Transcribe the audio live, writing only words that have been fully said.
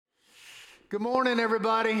Good morning,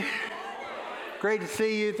 everybody. Great to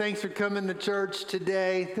see you. Thanks for coming to church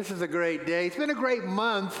today. This is a great day. It's been a great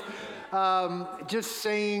month. Just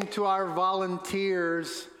saying to our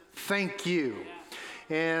volunteers, thank you.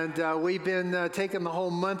 And we've been taking the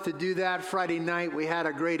whole month to do that. Friday night, we had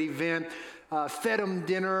a great event. Fed them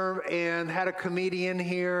dinner and had a comedian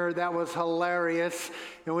here. That was hilarious.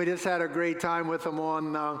 And we just had a great time with them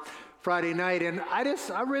on Friday night. And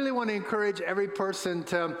I really want to encourage every person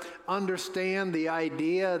to understand the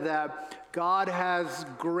idea that God has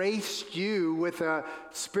graced you with a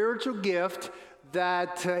spiritual gift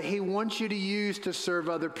that He wants you to use to serve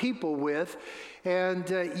other people with. And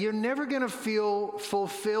you're never going to feel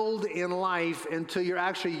fulfilled in life until you're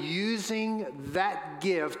actually using that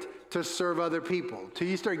gift to serve other people, till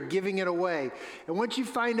you start giving it away. And once you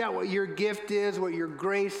find out what your gift is, what your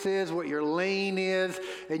grace is, what your lane is,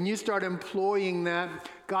 and you start employing that,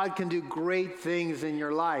 God can do great things in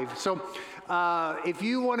your life. So if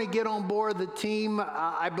you want to get on board the team,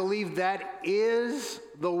 I believe that is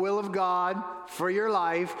the will of God for your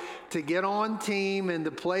life, to get on team and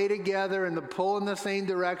to play together and to pull in the same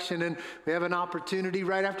direction. And we have an opportunity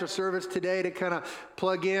right after service today to kind of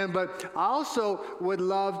plug in. But I also would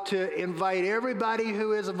love to invite everybody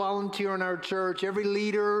who is a volunteer in our church, every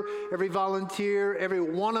leader, every volunteer, every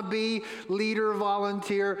wannabe leader,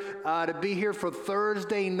 volunteer, to be here for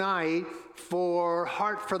Thursday night for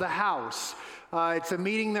Heart for the House. It's a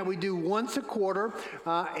meeting that we do once a quarter,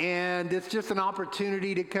 and it's just an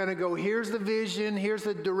opportunity to kind of go, here's the vision, here's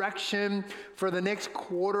the direction for the next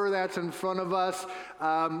quarter that's in front of us.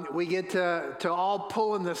 We get to all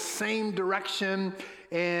pull in the same direction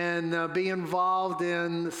and be involved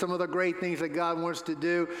in some of the great things that God wants to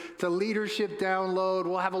do. It's a leadership download.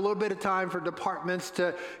 We'll have a little bit of time for departments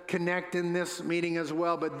to connect in this meeting as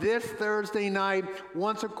well. But this Thursday night,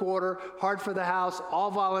 once a quarter, Heart for the House,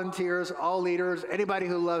 all volunteers, all leaders, anybody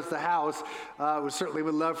who loves the house, we certainly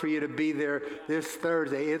would love for you to be there this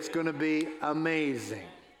Thursday. It's going to be amazing.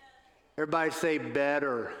 Everybody say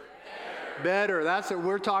better. Better. That's what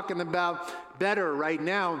we're talking about, better right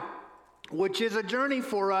now, which is a journey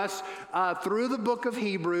for us through the book of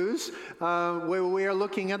Hebrews, where we are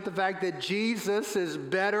looking at the fact that Jesus is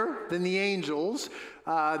better than the angels,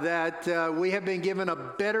 that we have been given a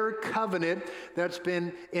better covenant that's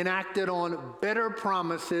been enacted on better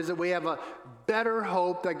promises, that we have a better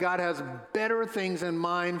hope, that God has better things in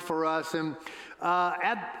mind for us. And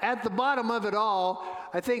at the bottom of it all,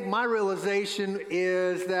 I think my realization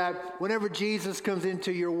is that whenever Jesus comes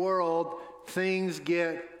into your world, things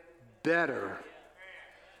get better.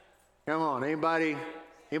 Come on, anybody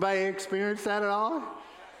experience that at all?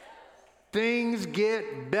 Things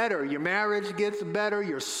get better. Your marriage gets better.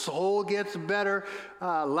 Your soul gets better.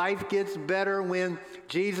 Life gets better when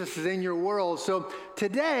Jesus is in your world. So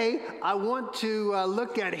today, I want to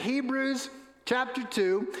look at Hebrews chapter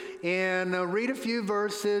 2 and read a few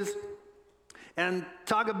verses and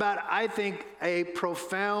talk about, I think, a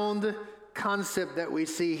profound concept that we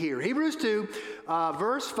see here. Hebrews 2,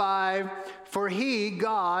 verse 5, for He,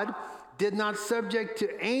 God, did not subject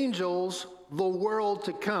to angels the world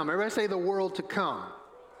to come. Everybody say the world to come.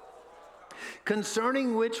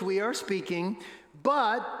 Concerning which we are speaking,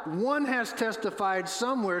 but one has testified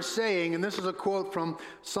somewhere saying, and this is a quote from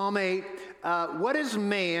Psalm 8, what is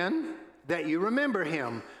man that you remember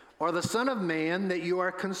him, or the son of man that you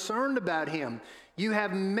are concerned about him? You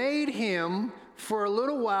have made him for a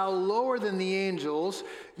little while lower than the angels.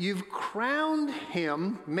 You've crowned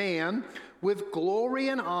him, man, with glory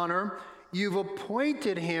and honor. You've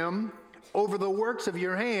appointed him over the works of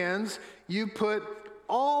your hands. You put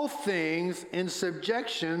all things in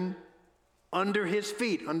subjection under his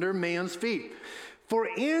feet, under man's feet. For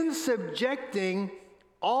in subjecting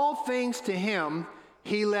all things to him,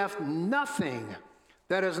 he left nothing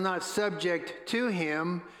that is not subject to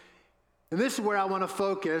him. And this is where I want to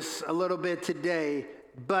focus a little bit today.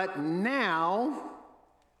 But now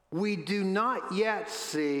we do not yet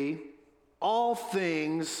see all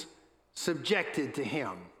things subjected to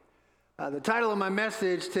him. The title of my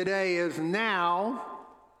message today is Now,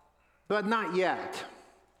 but Not Yet.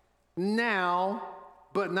 Now,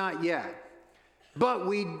 but not yet. But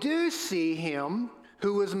we do see him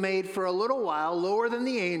who was made for a little while lower than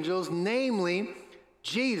the angels, namely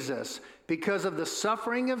Jesus, because of the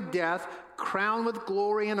suffering of death, crowned with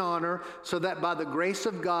glory and honor, so that by the grace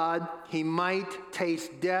of God he might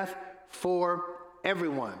taste death for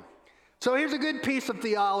everyone. So here's a good piece of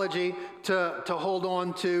theology to hold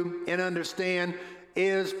on to and understand,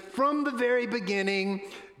 is from the very beginning,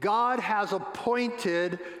 God has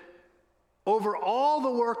appointed over all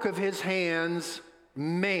the work of his hands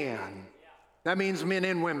man. That means men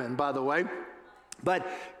and women, by the way. But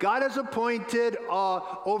God has appointed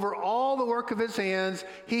over all the work of his hands.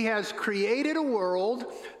 He has created a world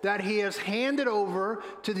that he has handed over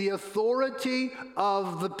to the authority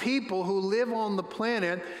of the people who live on the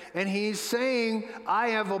planet. And he's saying, I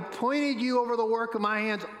have appointed you over the work of my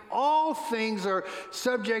hands. All things are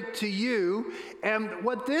subject to you. And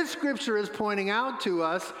what this scripture is pointing out to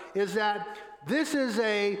us is that this is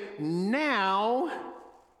a now,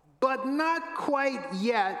 but not quite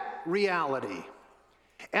yet reality.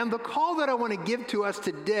 And the call that I want to give to us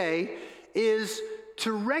today is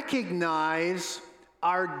to recognize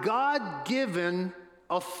our God-given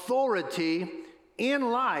authority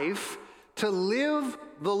in life to live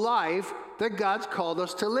the life that God's called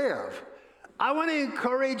us to live. I want to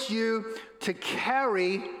encourage you to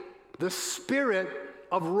carry the spirit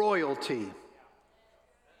of royalty.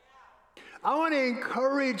 I want to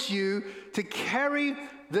encourage you to carry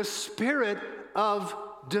the spirit of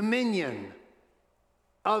dominion,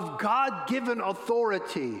 of God-given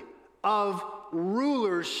authority, of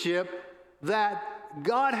rulership that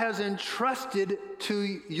God has entrusted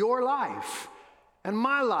to your life and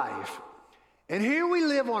my life. And here we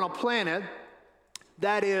live on a planet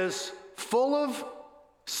that is full of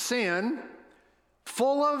sin,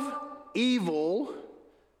 full of evil,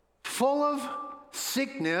 full of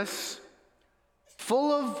sickness,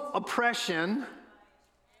 full of oppression,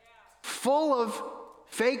 full of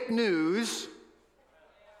fake news,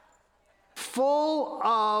 full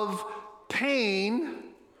of pain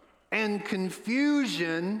and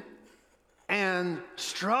confusion and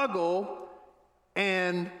struggle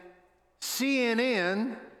and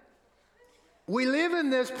CNN. We live in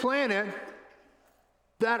this planet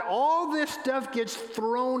that all this stuff gets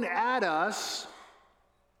thrown at us,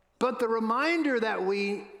 but the reminder that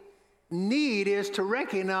we need is to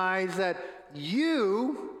recognize that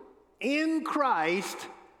you in Christ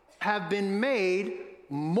have been made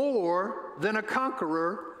more than a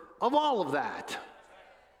conqueror of all of that.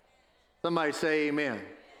 Somebody say amen.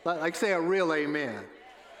 Like say a real amen.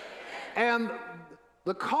 And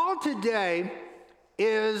the call today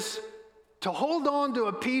is to hold on to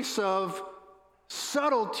a piece of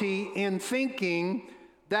subtlety in thinking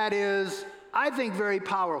that is, I think, very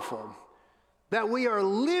powerful. That we are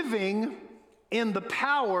living in the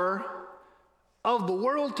power of the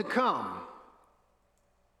world to come.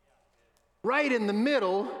 Right in the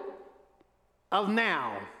middle of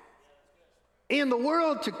now. In the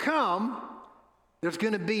world to come, there's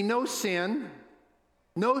going to be no sin,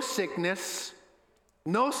 no sickness,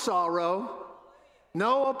 no sorrow,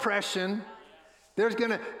 no oppression. There's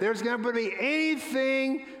going to be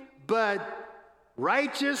anything but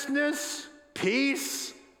righteousness,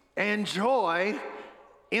 peace, and joy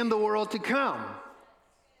in the world to come.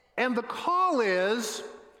 And the call is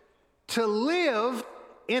to live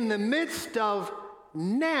in the midst of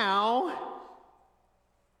now,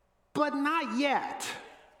 but not yet.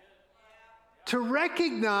 To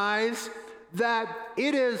recognize that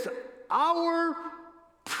it is our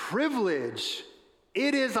privilege,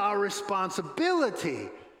 it is our responsibility,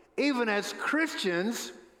 even as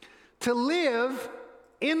Christians, to live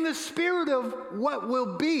in the spirit of what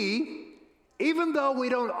will be, even though we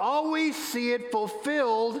don't always see it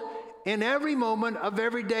fulfilled in every moment of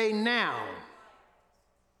every day now.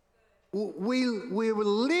 We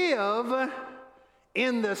live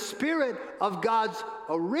in the spirit of God's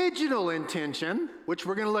original intention, which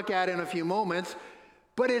we're going to look at in a few moments,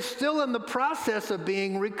 but it's still in the process of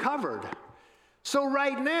being recovered. So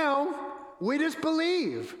right now, we just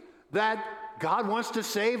believe that God wants to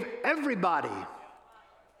save everybody.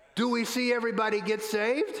 Do we see everybody get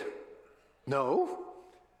saved? No.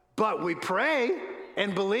 But we pray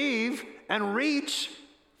and believe and reach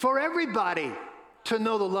for everybody to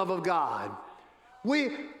know the love of God.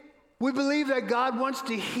 We believe that God wants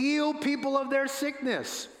to heal people of their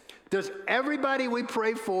sickness. Does everybody we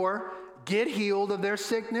pray for get healed of their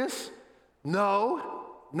sickness? No,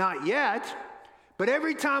 not yet. But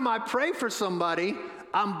every time I pray for somebody,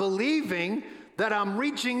 I'm believing that I'm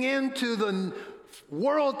reaching into the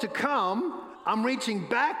world to come. I'm reaching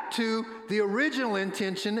back to the original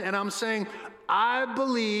intention, and I'm saying, I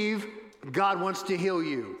believe God wants to heal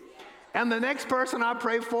you. And the next person I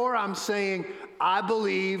pray for, I'm saying, I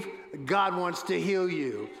believe God wants to heal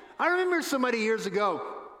you. I remember somebody years ago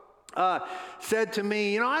said to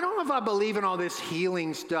me, I don't know if I believe in all this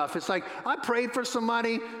healing stuff. It's like, I prayed for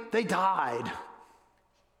somebody, they died.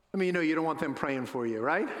 I mean, you don't want them praying for you,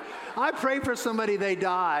 right? I prayed for somebody, they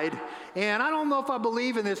died, and I don't know if I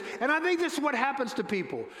believe in this. And I think this is what happens to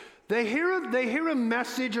people. They hear a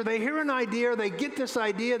message, or they hear an idea, or they get this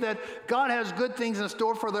idea that God has good things in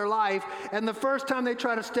store for their life, and the first time they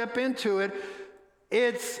try to step into it,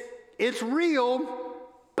 it's real,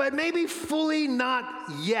 but maybe fully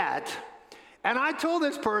not yet. And I told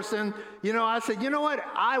this person, I said, you know what?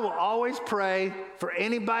 I will always pray for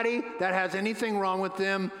anybody that has anything wrong with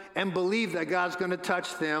them and believe that God's going to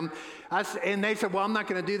touch them. And they said, well, I'm not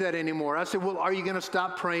going to do that anymore. I said, well, are you going to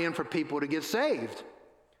stop praying for people to get saved?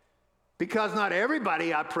 Because not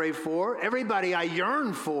everybody I pray for, everybody I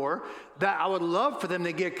yearn for, that I would love for them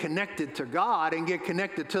to get connected to God and get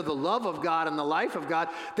connected to the love of God and the life of God.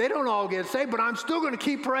 They don't all get saved, but I'm still going to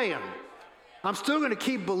keep praying. I'm still going to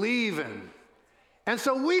keep believing. And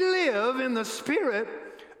so we live in the spirit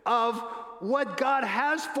of what God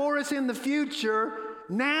has for us in the future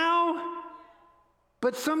now,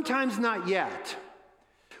 but sometimes not yet.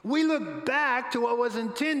 We look back to what was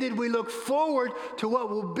intended. We look forward to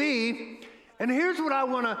what will be. And here's what I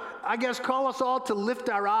want to, call us all to lift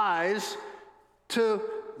our eyes, to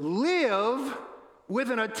live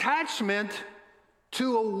with an attachment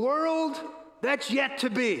to a world that's yet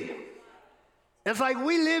to be. It's like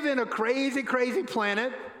we live in a crazy, crazy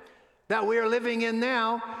planet that we are living in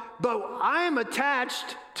now, but I am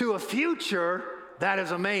attached to a future that is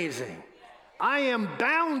amazing. I am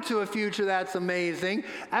bound to a future that's amazing,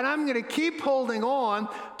 and I'm going to keep holding on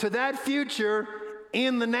to that future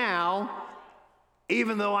in the now,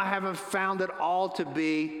 even though I haven't found it all to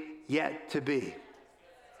be yet to be.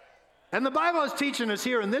 And the Bible is teaching us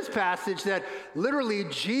here in this passage that literally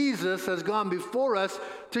Jesus has gone before us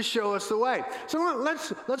to show us the way. So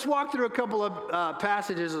let's walk through a couple of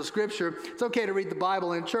passages of Scripture. It's okay to read the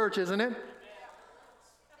Bible in church, isn't it?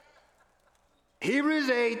 Hebrews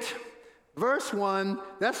 8, verse 1.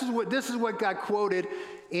 This is what got quoted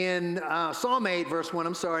in Psalm 8, verse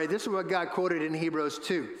 1. This is what got quoted in Hebrews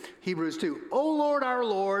 2. Hebrews 2. O Lord, our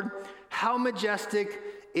Lord, how majestic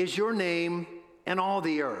is your name in all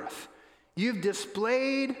the earth. You've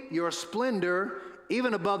displayed your splendor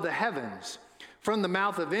even above the heavens. From the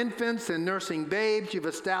mouth of infants and nursing babes, you've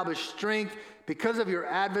established strength because of your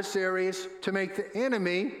adversaries to make the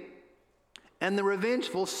enemy and the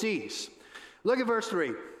revengeful cease. Look at verse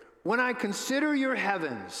 3. When I consider your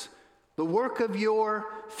heavens, the work of your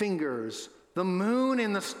fingers, the moon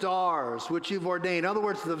and the stars which you've ordained. In other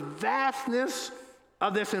words, the vastness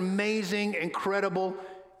of this amazing, incredible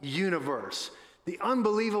universe. The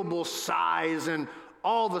unbelievable size and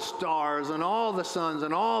all the stars and all the suns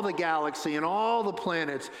and all the galaxy and all the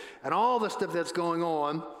planets and all the stuff that's going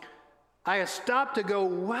on. I have stopped to go,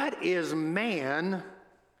 what is man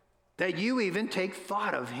that you even take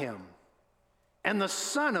thought of him? And the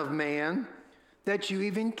Son of Man that you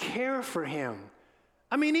even care for him.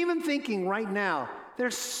 I mean, even thinking right now,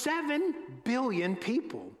 there's 7 billion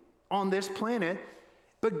people on this planet,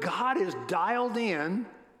 but God is dialed in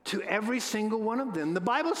to every single one of them. The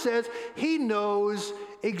Bible says he knows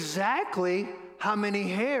exactly how many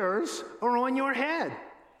hairs are on your head.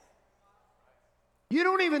 You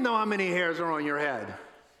don't even know how many hairs are on your head.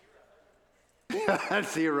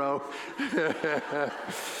 0.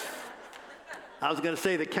 I was going to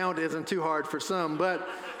say the count isn't too hard for some, but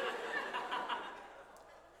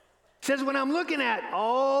it says, when I'm looking at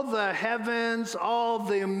all the heavens, all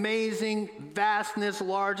the amazing vastness,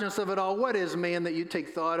 largeness of it all, what is man that you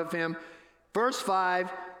take thought of him? Verse 5,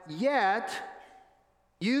 yet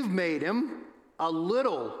you've made him a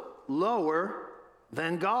little lower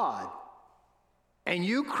than God, and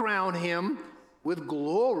you crown him with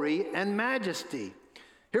glory and majesty.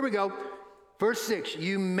 Here we go. Verse 6,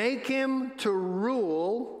 you make him to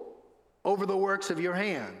rule over the works of your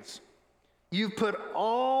hands. You've put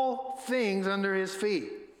all things under his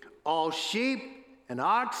feet, all sheep and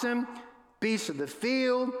oxen, beasts of the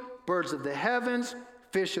field, birds of the heavens,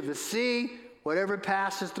 fish of the sea, whatever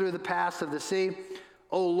passes through the paths of the sea.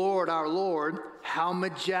 O Lord, our Lord, how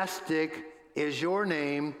majestic is your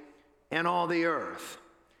name in all the earth.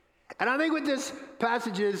 And I think what this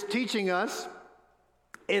passage is teaching us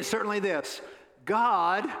is certainly this.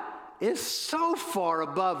 God is so far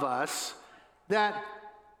above us that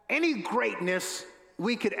any greatness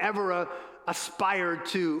we could ever aspire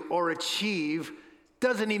to or achieve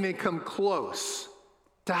doesn't even come close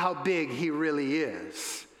to how big he really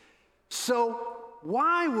is. So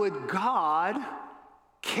why would God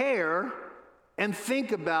care and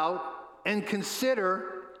think about and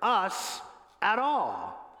consider us at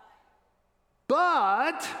all?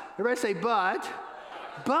 But, everybody say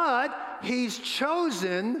but he's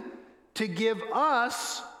chosen to give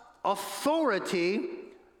us authority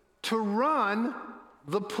to run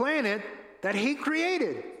the planet that he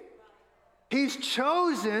created. He's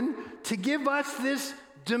chosen to give us this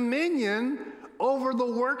dominion over the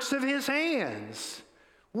works of his hands.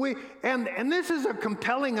 And this is a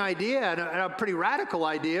compelling idea and a pretty radical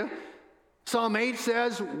idea. Psalm 8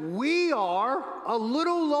 says, we are a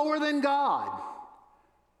little lower than God.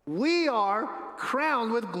 We are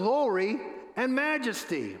crowned with glory and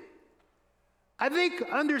majesty. I think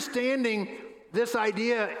understanding this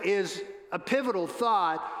idea is a pivotal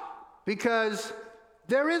thought because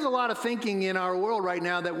there is a lot of thinking in our world right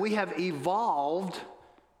now that we have evolved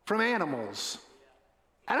from animals.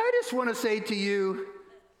 And I just want to say to you,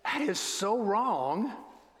 that is so wrong,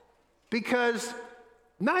 because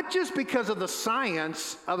not just because of the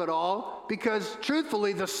science of it all, because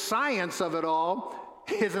truthfully, the science of it all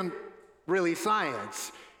isn't really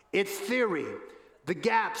science. It's theory. The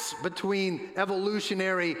gaps between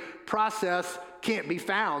evolutionary process can't be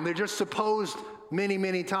found. They're just supposed many,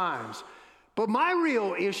 many times. But my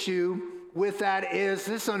real issue with that is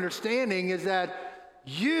this understanding is that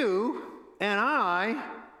you and I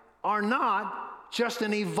are not just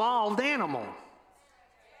an evolved animal.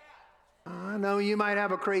 I know you might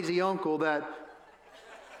have a crazy uncle that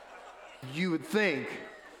you would think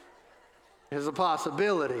is a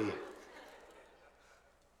possibility.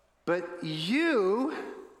 But you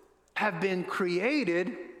have been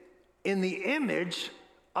created in the image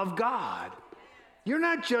of God. You're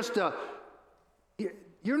not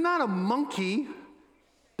a monkey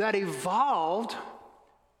that evolved.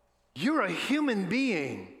 You're a human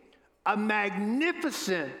being, a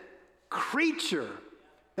magnificent creature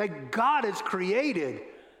that God has created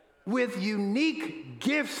with unique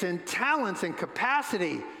gifts and talents and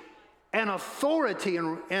capacity and authority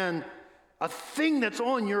and a thing that's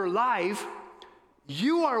on your life.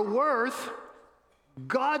 You are worth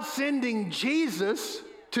God sending Jesus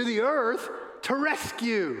to the earth to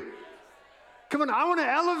rescue. Come on, I want to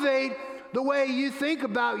elevate the way you think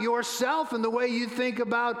about yourself and the way you think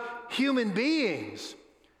about human beings.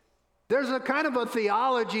 There's a kind of a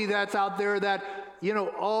theology that's out there that,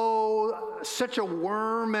 such a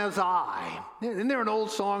worm as I. Isn't there an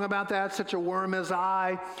old song about that? Such a worm as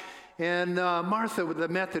I. And Martha, the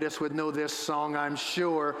Methodist, would know this song, I'm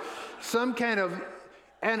sure. Some kind of,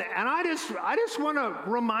 and I just want to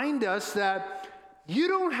remind us that you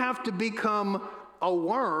don't have to become a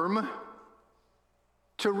worm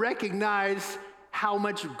to recognize how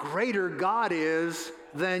much greater God is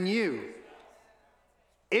than you.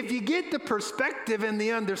 If you get the perspective and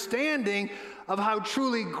the understanding of how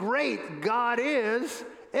truly great God is,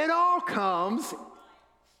 it all comes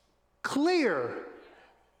clear.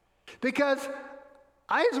 Because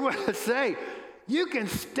I just want to say, you can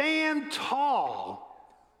stand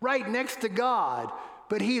tall right next to God,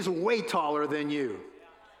 but he's way taller than you.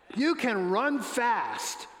 You can run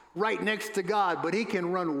fast right next to God, but he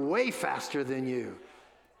can run way faster than you.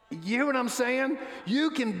 You hear what I'm saying? You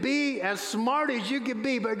can be as smart as you can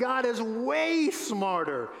be, but God is way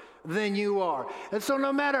smarter than you are. And so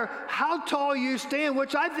no matter how tall you stand,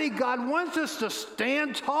 which I think God wants us to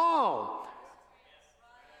stand tall.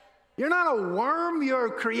 You're not a worm, you're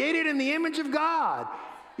created in the image of God.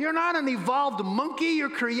 You're not an evolved monkey, you're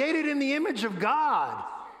created in the image of God.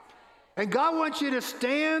 And God wants you to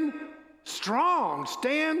stand strong,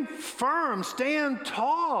 stand firm, stand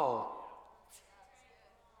tall.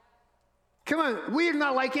 Come on, we are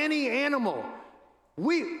not like any animal.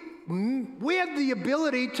 We have the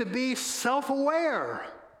ability to be self-aware.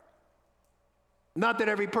 Not that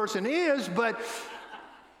every person is, but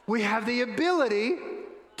we have the ability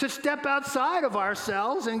to step outside of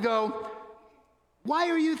ourselves and go, why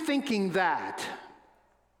are you thinking that?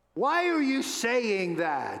 Why are you saying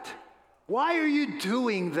that? Why are you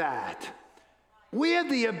doing that? We have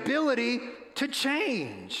the ability to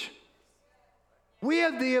change. We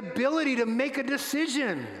have the ability to make a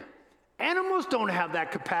decision. Animals don't have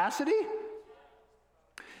that capacity.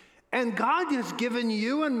 And God has given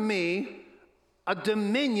you and me a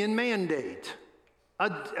dominion mandate,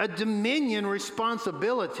 a dominion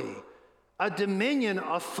responsibility, a dominion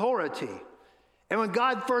authority. And when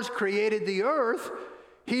God first created the earth,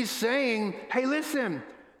 he's saying, hey, listen,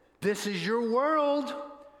 this is your world.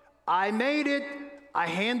 I made it. I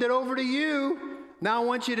hand it over to you. Now I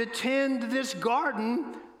want you to tend this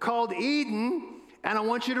garden called Eden, and I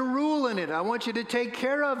want you to rule in it. I want you to take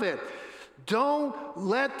care of it. Don't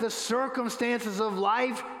let the circumstances of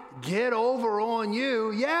life get over on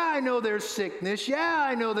you. Yeah, I know there's sickness. Yeah,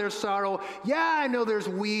 I know there's sorrow. Yeah, I know there's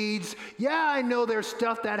weeds. Yeah, I know there's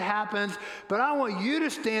stuff that happens. But I want you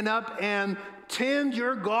to stand up and tend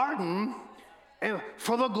your garden And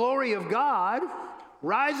for the glory of God,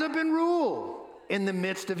 rise up and rule in the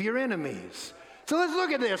midst of your enemies. So let's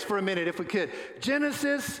look at this for a minute, if we could.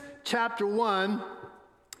 Genesis chapter 1,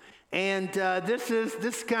 and this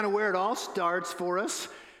is kind of where it all starts for us.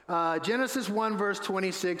 Genesis 1, verse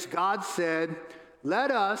 26, God said,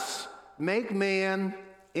 "Let us make man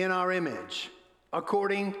in our image,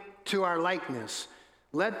 according to our likeness.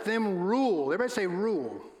 Let them rule." Everybody say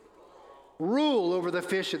rule. Rule over the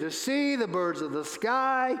fish of the sea, the birds of the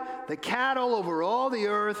sky, the cattle over all the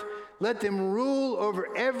earth. Let them rule over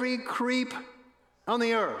every creep on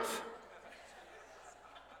the earth.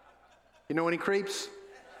 You know any creeps?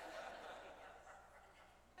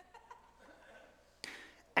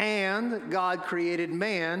 And God created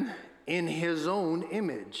man in his own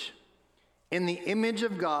image. In the image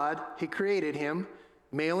of God, he created him,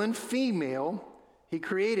 male and female, he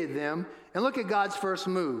created them. And look at God's first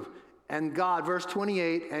move. And God, verse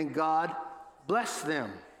 28, and God blessed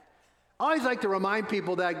them. I always like to remind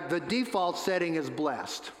people that the default setting is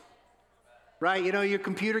blessed. Right? You know, your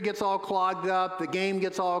computer gets all clogged up, the game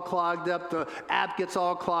gets all clogged up, the app gets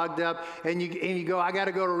all clogged up, and you go, I got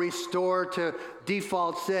to go to restore to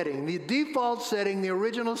default setting. The default setting, the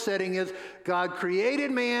original setting is God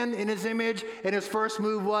created man in his image, and his first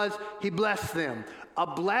move was he blessed them. A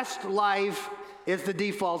blessed life is the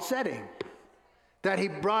default setting that he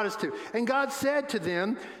brought us to. And God said to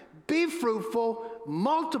them, "Be fruitful,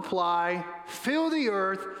 multiply, fill the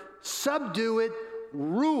earth, subdue it,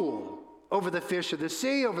 rule over the fish of the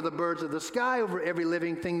sea, over the birds of the sky, over every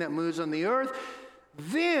living thing that moves on the earth."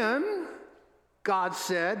 Then God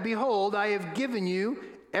said, "Behold, I have given you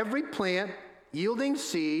every plant yielding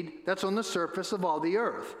seed that's on the surface of all the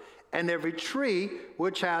earth, and every tree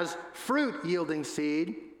which has fruit yielding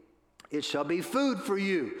seed, it shall be food for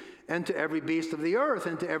you. And to every beast of the earth,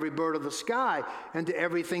 and to every bird of the sky, and to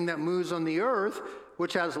everything that moves on the earth,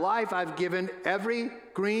 which has life, I've given every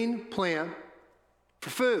green plant for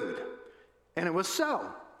food." And it was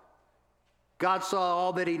so. God saw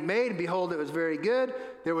all that he'd made, and behold, it was very good.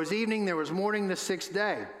 There was evening, there was morning, the sixth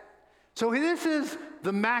day. So this is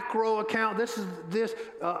the macro account. This is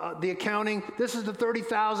the accounting. This is the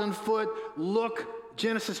 30,000-foot look.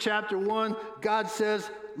 Genesis chapter 1, God says,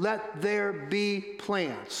 let there be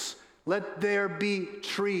plants. Let there be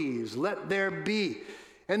trees. Let there be.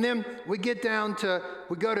 And then we go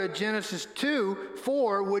to Genesis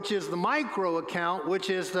 2:4, which is the micro account, which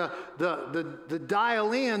is the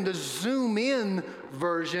dial in, the zoom in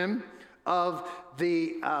version of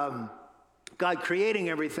the God creating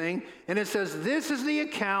everything. And it says, this is the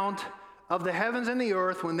account of the heavens and the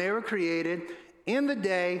earth when they were created in the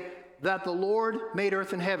day that the Lord made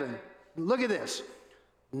earth and heaven. Look at this.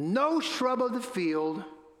 No shrub of the field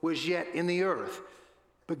was yet in the earth.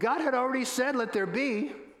 But God had already said, let there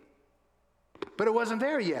be, but it wasn't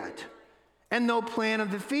there yet. And no plant of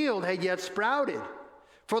the field had yet sprouted.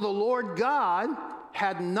 For the Lord God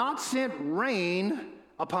had not sent rain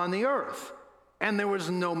upon the earth, and there was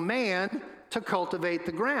no man to cultivate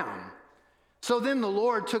the ground. So then the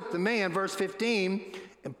Lord took the man, verse 15,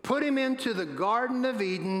 and put him into the Garden of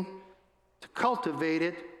Eden to cultivate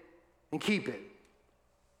it and keep it.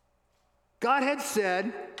 God had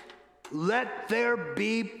said, let there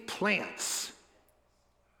be plants.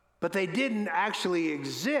 But they didn't actually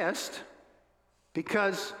exist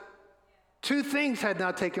because two things had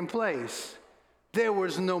not taken place. There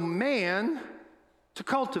was no man to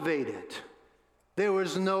cultivate it. There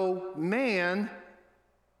was no man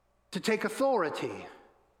to take authority,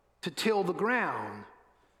 to till the ground,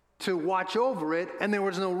 to watch over it, and there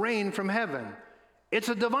was no rain from heaven. It's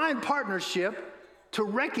a divine partnership to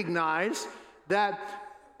recognize that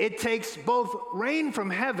it takes both rain from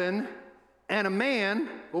heaven and a man,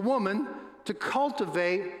 a woman, to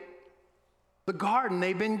cultivate the garden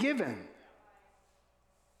they've been given.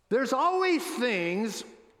 There's always things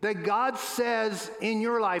that God says in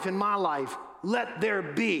your life, in my life, let there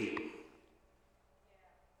be.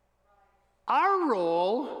 Our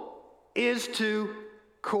role is to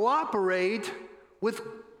cooperate with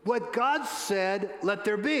what God said, let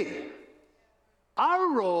there be.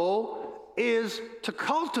 Our role is to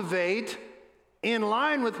cultivate in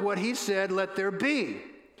line with what he said, let there be.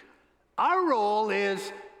 Our role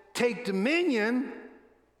is take dominion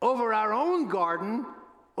over our own garden,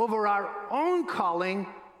 over our own calling,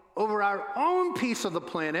 over our own piece of the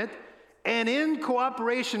planet, and in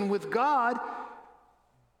cooperation with God,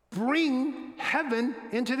 bring heaven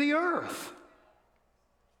into the earth.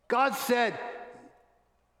 God said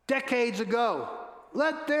decades ago,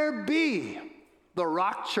 let there be the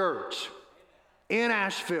Rock Church in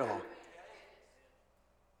Asheville.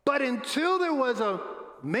 But until there was a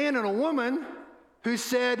man and a woman who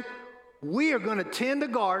said, we are going to tend a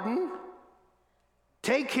garden,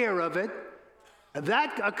 take care of it.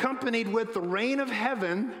 That, accompanied with the rain of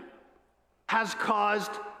heaven, has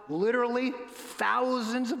caused literally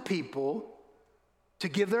thousands of people to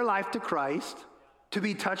give their life to Christ, to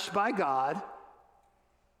be touched by God.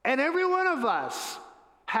 And every one of us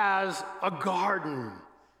has a garden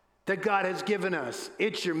that God has given us.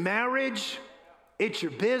 It's your marriage, it's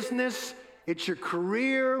your business, it's your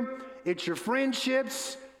career, it's your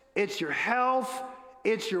friendships, it's your health,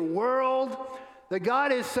 it's your world. That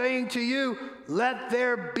God is saying to you, let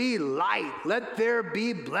there be light, let there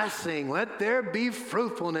be blessing, let there be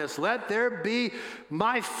fruitfulness, let there be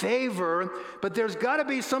my favor. But there's got to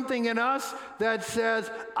be something in us that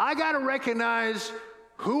says, I got to recognize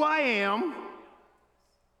who I am,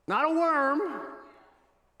 not a worm,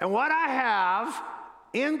 and what I have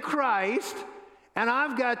in Christ, and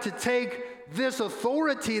I've got to take this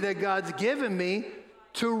authority that God's given me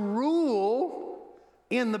to rule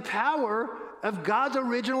in the power of God's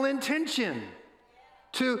original intention,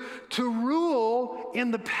 to rule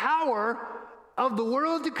in the power of the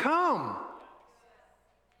world to come.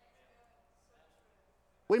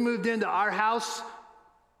 We moved into our house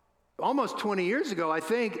almost 20 years ago, I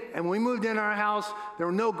think, and when we moved into our house, there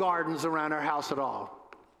were no gardens around our house at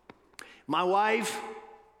all. My wife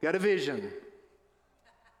got a vision,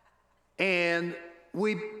 and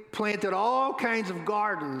we planted all kinds of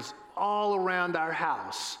gardens all around our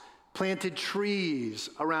house. Planted trees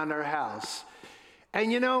around our house. And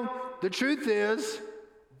you know, the truth is,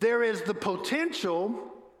 there is the potential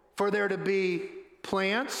for there to be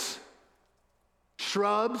plants,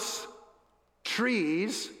 shrubs,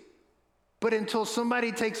 trees, but until somebody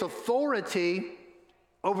takes authority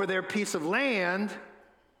over their piece of land,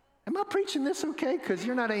 am I preaching this okay? Because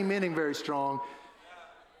you're not amening very strong.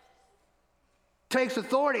 Takes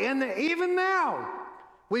authority, and even now,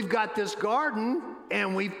 we've got this garden,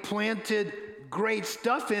 and we've planted great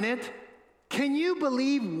stuff in it. Can you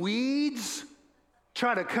believe weeds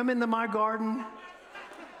try to come into my garden?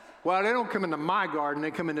 Well, they don't come into my garden.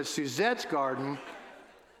 They come into Suzette's garden.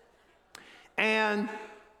 And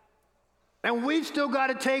we've still got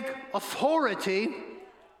to take authority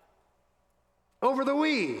over the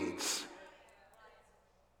weeds.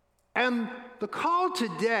 And the call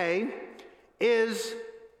today is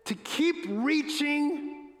to keep reaching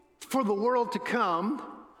for the world to come,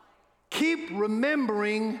 keep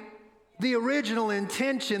remembering the original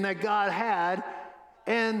intention that God had,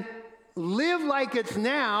 and live like it's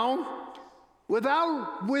now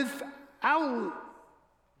without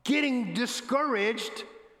getting discouraged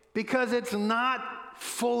because it's not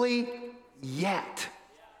fully yet.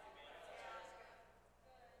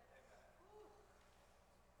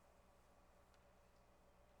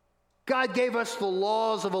 God gave us the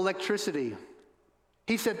laws of electricity.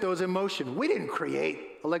 He set those in motion. We didn't create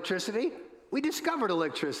electricity. We discovered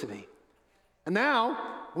electricity. And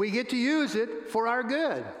now we get to use it for our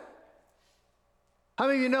good. How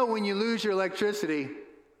many of you know when you lose your electricity,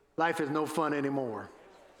 life is no fun anymore?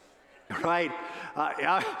 Right?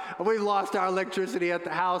 We've lost our electricity at the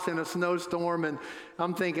house in a snowstorm, and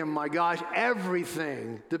I'm thinking, my gosh,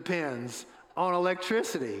 everything depends on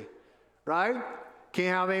electricity, right?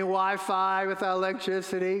 Can't have any Wi-Fi without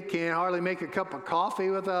electricity. Can't hardly make a cup of coffee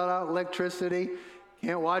without electricity.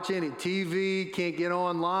 Can't watch any TV. Can't get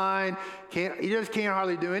online. You just can't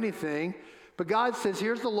hardly do anything. But God says,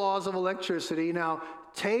 here's the laws of electricity. Now,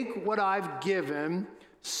 take what I've given,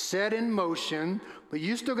 set in motion, but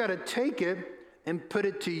you still got to take it and put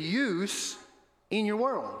it to use in your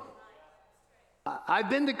world. I've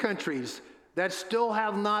been to countries that still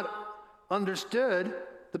have not understood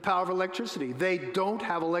the power of electricity. They don't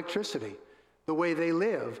have electricity. The way they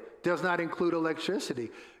live does not include electricity.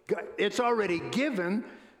 It's already given.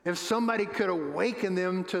 If somebody could awaken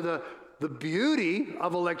them to the beauty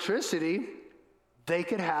of electricity, they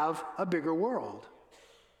could have a bigger world.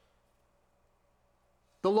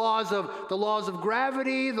 The laws of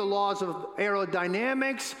gravity, the laws of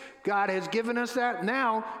aerodynamics, God has given us that.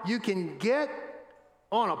 Now you can get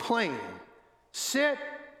on a plane, sit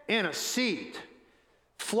in a seat,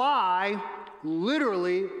 fly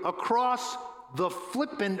literally across the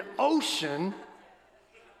flippin' ocean.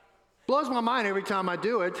 Blows my mind every time I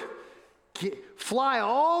do it. Fly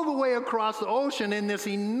all the way across the ocean in this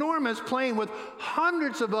enormous plane with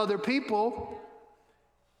hundreds of other people.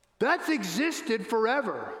 That's existed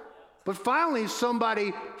forever. But finally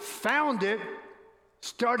somebody found it,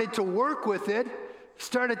 started to work with it,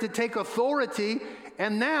 started to take authority,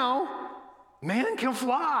 and now man can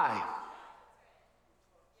fly.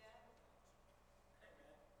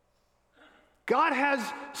 God has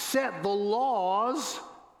set the laws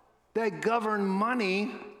that govern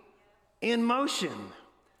money in motion.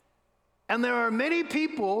 And there are many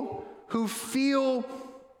people who feel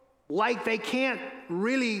like they can't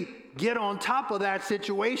really get on top of that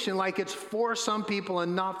situation, like it's for some people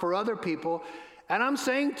and not for other people. And I'm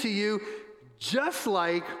saying to you, just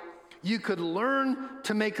like you could learn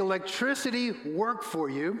to make electricity work for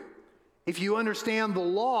you if you understand the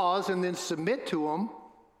laws and then submit to them,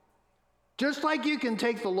 just like you can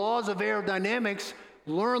take the laws of aerodynamics,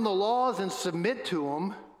 learn the laws and submit to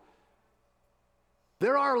them,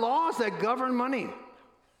 there are laws that govern money.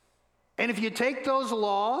 And if you take those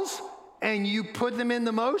laws and you put them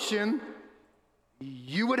into motion,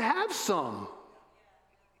 you would have some.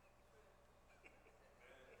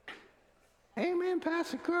 Amen,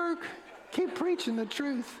 Pastor Kirk. Keep preaching the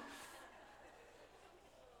truth.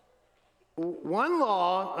 One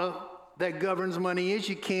law that governs money is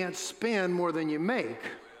you can't spend more than you make.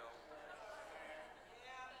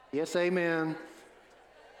 Yes, amen.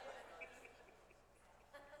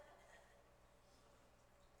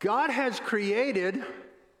 God has created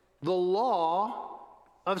the law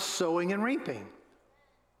of sowing and reaping.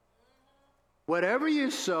 Whatever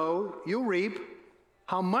you sow, you'll reap.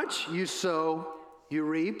 How much you sow, you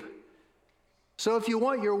reap. So if you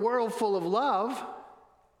want your world full of love,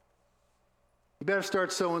 you better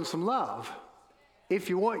start sowing some love. If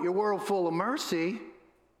you want your world full of mercy,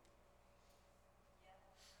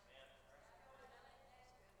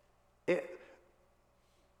 the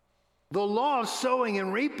law of sowing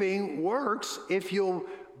and reaping works if you'll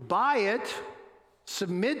buy it,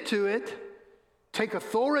 submit to it, take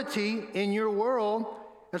authority in your world.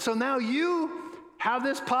 And so now you have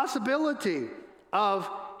this possibility of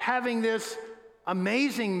having this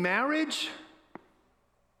amazing marriage,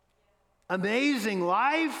 amazing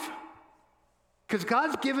life, because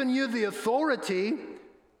God's given you the authority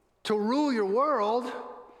to rule your world,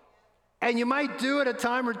 and you might do it a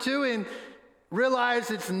time or two and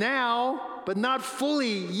realize it's now, but not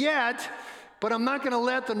fully yet, but I'm not going to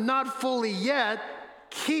let the not fully yet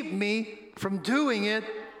keep me from doing it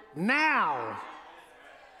now.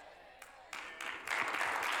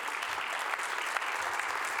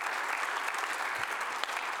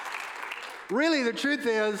 Really, the truth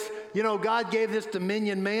is, God gave this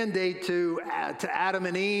dominion mandate to Adam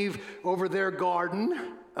and Eve over their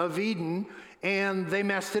garden of Eden, and they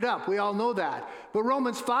messed it up. We all know that. But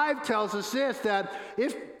Romans 5 tells us this, that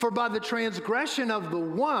for by the transgression of the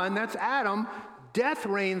one, that's Adam, death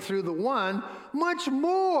reigned through the one, much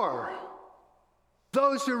more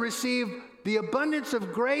those who receive the abundance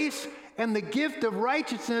of grace and the gift of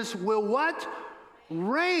righteousness will what?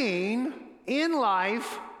 Reign in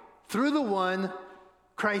life through the one,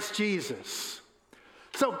 Christ Jesus.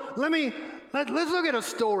 So let's look at a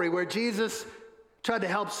story where Jesus tried to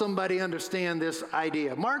help somebody understand this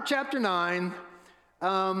idea. Mark chapter 9,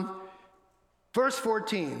 verse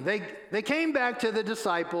 14. They came back to the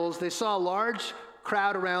disciples. They saw a large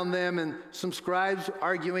crowd around them and some scribes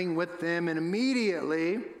arguing with them. And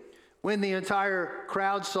immediately, when the entire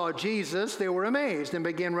crowd saw Jesus, they were amazed and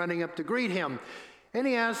began running up to greet him. And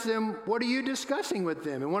he asked them, "What are you discussing with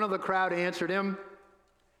them?" And one of the crowd answered him,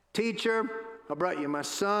 "Teacher, I brought you my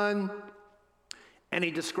son." And he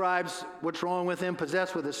describes what's wrong with him,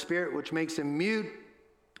 possessed with a spirit which makes him mute.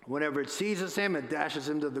 Whenever it seizes him, it dashes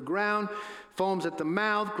him to the ground, foams at the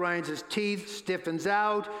mouth, grinds his teeth, stiffens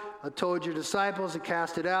out. I told your disciples to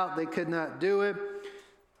cast it out. They could not do it.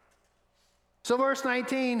 So verse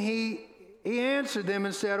 19, he answered them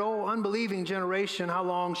and said, "Oh, unbelieving generation, how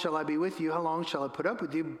long shall I be with you? How long shall I put up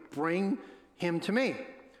with you? Bring him to me."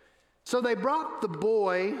 So they brought the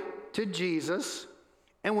boy to Jesus.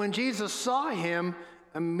 And when Jesus saw him,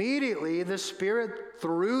 immediately the spirit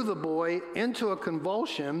threw the boy into a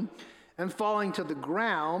convulsion, and falling to the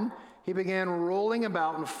ground, he began rolling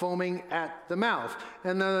about and foaming at the mouth.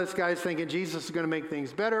 And then this guy's thinking Jesus is going to make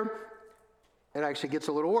things better. It actually gets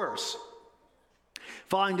a little worse.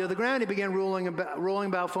 Falling to the ground, he began rolling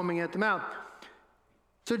about, foaming at the mouth.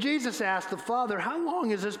 So Jesus asked the father, "How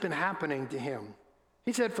long has this been happening to him?"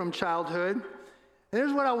 He said, "From childhood." And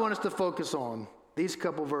here's what I want us to focus on. These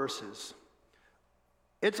couple verses.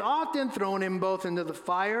 It's often thrown him both into the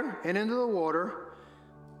fire and into the water.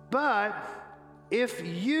 But if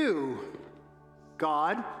you,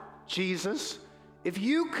 God, Jesus, if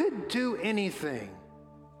you could do anything,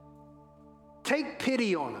 take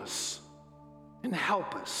pity on us and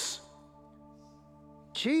help us.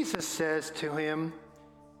 Jesus says to him,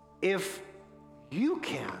 "If you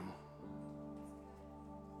can."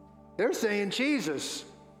 They're saying, "Jesus,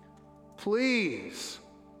 please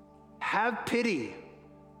have pity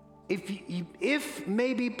if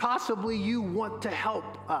maybe possibly you want to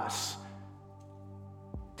help us,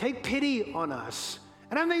 take pity on us.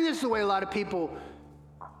 And I think this is the way a lot of people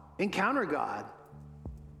encounter God.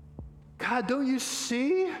 God, don't you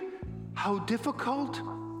see how difficult,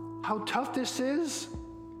 how tough this is?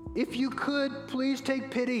 If you could, please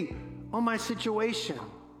take pity on my situation.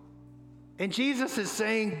 And Jesus is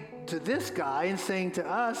saying to this guy and saying to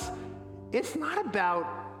us, it's not about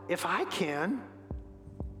if I can,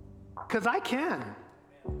 because I can.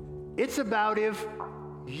 It's about if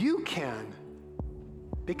you can,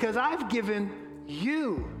 because I've given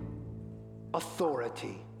you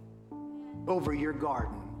authority over your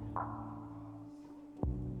garden.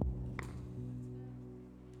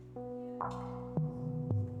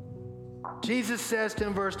 Jesus says to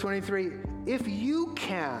him, verse 23, if you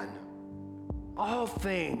can, all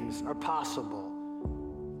things are possible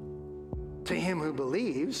to him who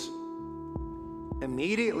believes.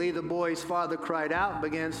 Immediately the boy's father cried out and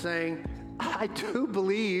began saying, I do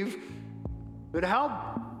believe, but help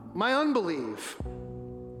my unbelief.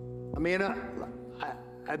 I mean,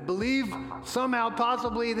 I believe somehow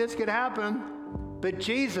possibly this could happen, but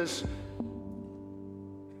Jesus,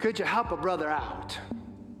 could you help a brother out?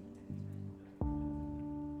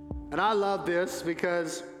 And I love this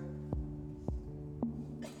because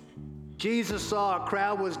Jesus saw a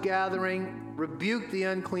crowd was gathering, rebuked the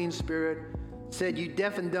unclean spirit, said, you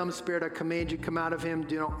deaf and dumb spirit, I command you, come out of him,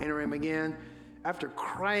 do not enter him again. After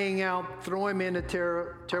crying out, throw him into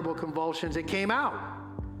terrible convulsions, it came out.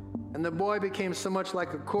 And the boy became so much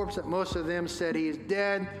like a corpse that most of them said he is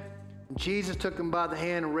dead. And Jesus took him by the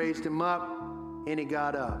hand and raised him up, and he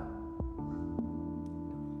got up.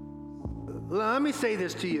 Let me say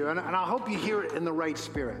this to you, and I hope you hear it in the right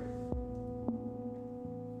spirit.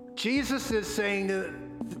 Jesus is saying,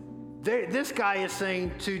 this guy is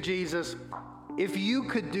saying to Jesus, if you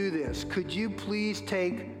could do this, could you please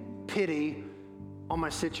take pity on my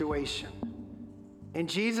situation? And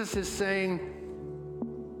Jesus is saying,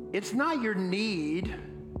 it's not your need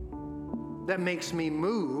that makes me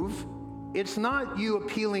move. It's not you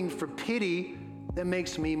appealing for pity that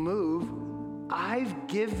makes me move. I've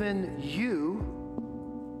given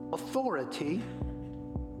you authority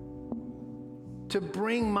to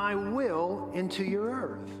bring my will into your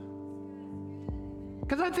earth.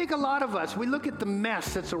 Because I think a lot of us, we look at the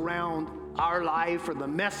mess that's around our life or the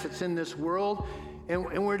mess that's in this world,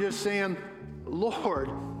 and we're just saying, Lord,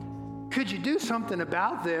 could you do something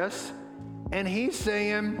about this? And he's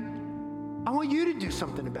saying, I want you to do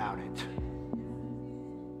something about it.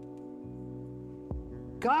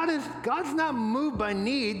 God's not moved by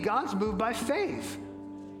need, God's moved by faith.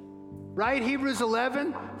 Right? Hebrews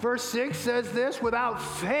 11, verse 6 says this, without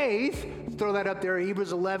faith, let's throw that up there,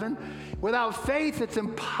 Hebrews 11, without faith it's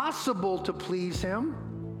impossible to please him.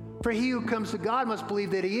 For he who comes to God must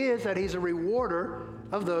believe that he is, that he's a rewarder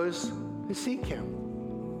of those who seek him.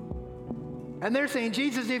 And they're saying,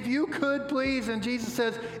 Jesus, if you could please, and Jesus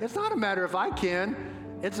says, it's not a matter if I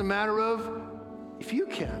can, it's a matter of if you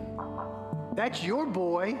can. That's your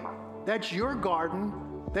boy, that's your garden,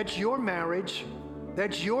 that's your marriage,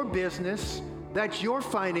 that's your business, that's your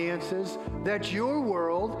finances, that's your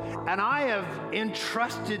world, and I have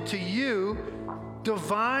entrusted to you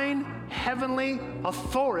divine heavenly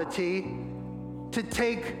authority to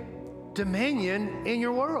take dominion in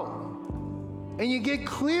your world. And you get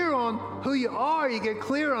clear on who you are, you get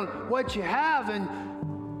clear on what you have, and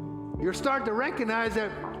you start to recognize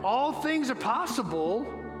that all things are possible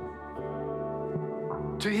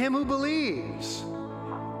to him who believes.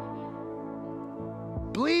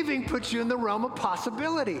 Believing puts you in the realm of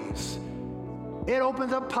possibilities. It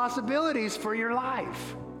opens up possibilities for your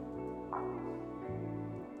life.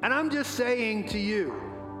 And I'm just saying to you,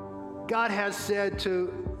 God has said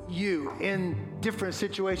to you in different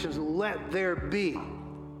situations, let there be.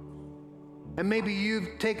 And maybe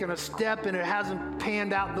you've taken a step and it hasn't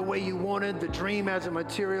panned out the way you wanted. The dream hasn't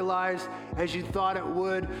materialized as you thought it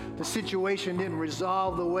would. The situation didn't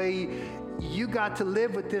resolve the way you got to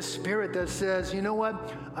live with this spirit that says, you know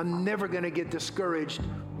what? I'm never going to get discouraged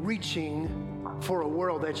reaching for a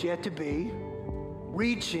world that's yet to be,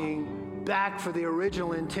 reaching back for the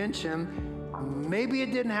original intention. Maybe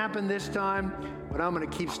it didn't happen this time, but I'm going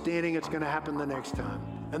to keep standing. It's going to happen the next time.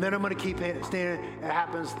 And then I'm going to keep standing. It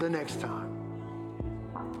happens the next time.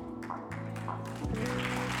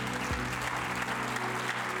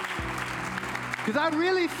 Because I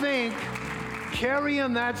really think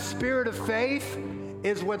carrying that spirit of faith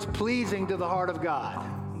is what's pleasing to the heart of God.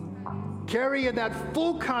 Carrying that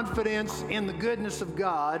full confidence in the goodness of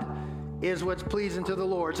God is what's pleasing to the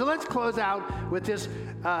Lord. So let's close out with this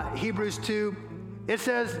Hebrews 2. It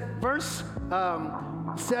says, verse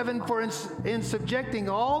 7, for in subjecting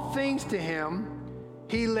all things to him,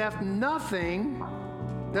 he left nothing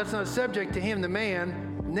that's not subject to him, the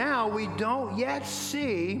man. Now we don't yet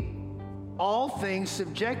see all things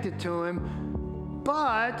subjected to him,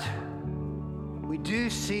 but we do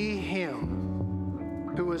see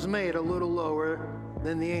him who was made a little lower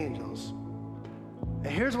than the angels. And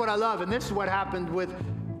here's what I love, and this is what happened with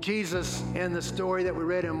Jesus in the story that we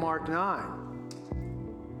read in Mark 9.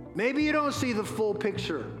 Maybe you don't see the full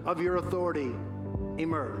picture of your authority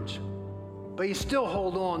emerge, but you still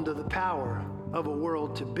hold on to the power of a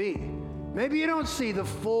world to be. Maybe you don't see the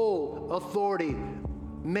full authority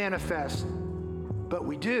manifest, but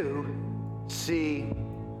we do see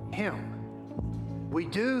him. We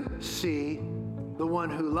do see the one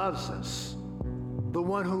who loves us, the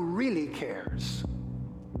one who really cares,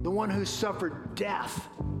 the one who suffered death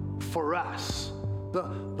for us,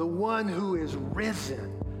 the one who is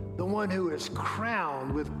risen, the one who is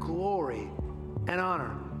crowned with glory and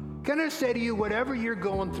honor. Can I say to you, whatever you're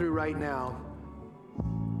going through right now,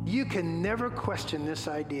 you can never question this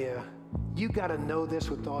idea. You got to know this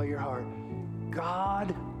with all your heart.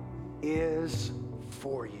 God is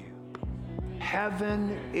for you.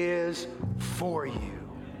 Heaven is for you.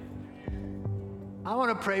 I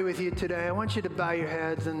want to pray with you today. I want you to bow your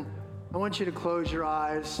heads and I want you to close your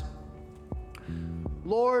eyes.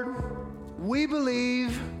 Lord, we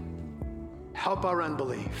believe. Help our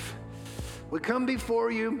unbelief. We come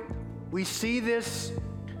before you. We see this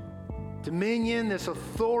dominion, this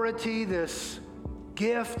authority, this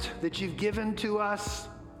gift that you've given to us.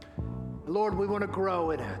 Lord, we want to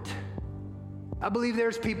grow in it. I believe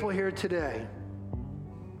there's people here today.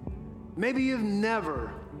 Maybe you've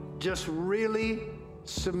never just really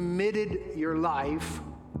submitted your life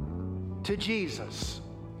to Jesus.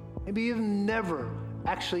 Maybe you've never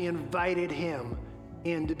actually invited him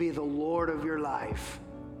in to be the Lord of your life.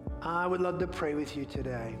 I would love to pray with you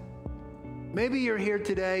today. Maybe you're here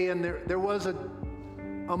today and there was a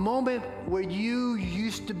moment where you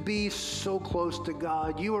used to be so close to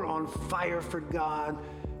God. You were on fire for God,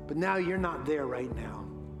 but now you're not there right now.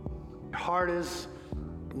 Your heart is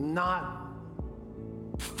not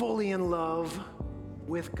fully in love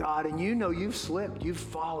with God, and you know you've slipped, you've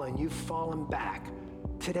fallen back.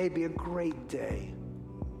 Today be a great day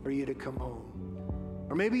for you to come home.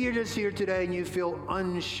 Or maybe you're just here today and you feel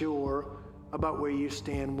unsure about where you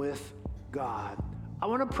stand with God. I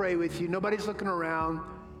want to pray with you. Nobody's looking around.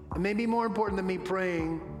 And maybe more important than me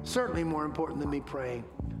praying, certainly more important than me praying,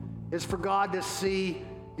 is for God to see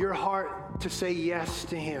your heart to say yes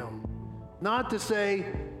to him. Not to say,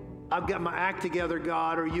 I've got my act together,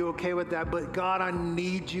 God, are you okay with that? But God, I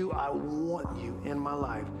need you. I want you in my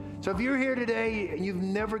life. So if you're here today and you've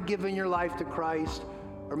never given your life to Christ,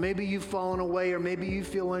 or maybe you've fallen away, or maybe you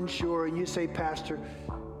feel unsure, and you say, Pastor,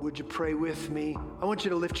 would you pray with me? I want you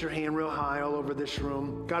to lift your hand real high all over this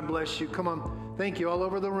room. God bless you. Come on. Thank you. All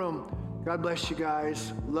over the room. God bless you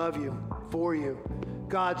guys. Love you. For you.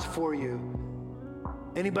 God's for you.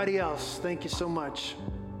 Anybody else? Thank you so much.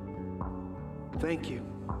 Thank you.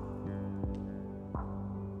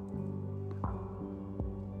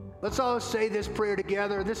 Let's all say this prayer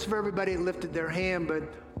together. This is for everybody that lifted their hand, but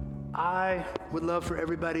I would love for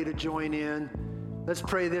everybody to join in. Let's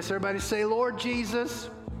pray this. Everybody say, Lord Jesus,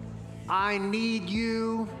 I need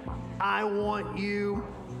you. I want you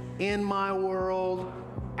in my world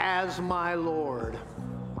as my Lord.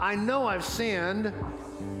 I know I've sinned.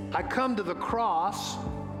 I come to the cross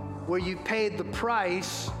where you paid the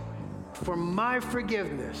price for my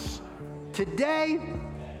forgiveness. Today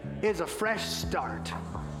is a fresh start,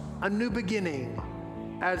 a new beginning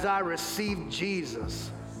as I receive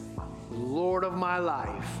Jesus, Lord of my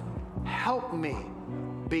life. Help me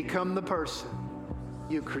become the person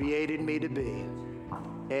you created me to be.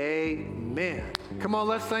 Amen. Come on,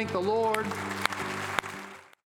 let's thank the Lord.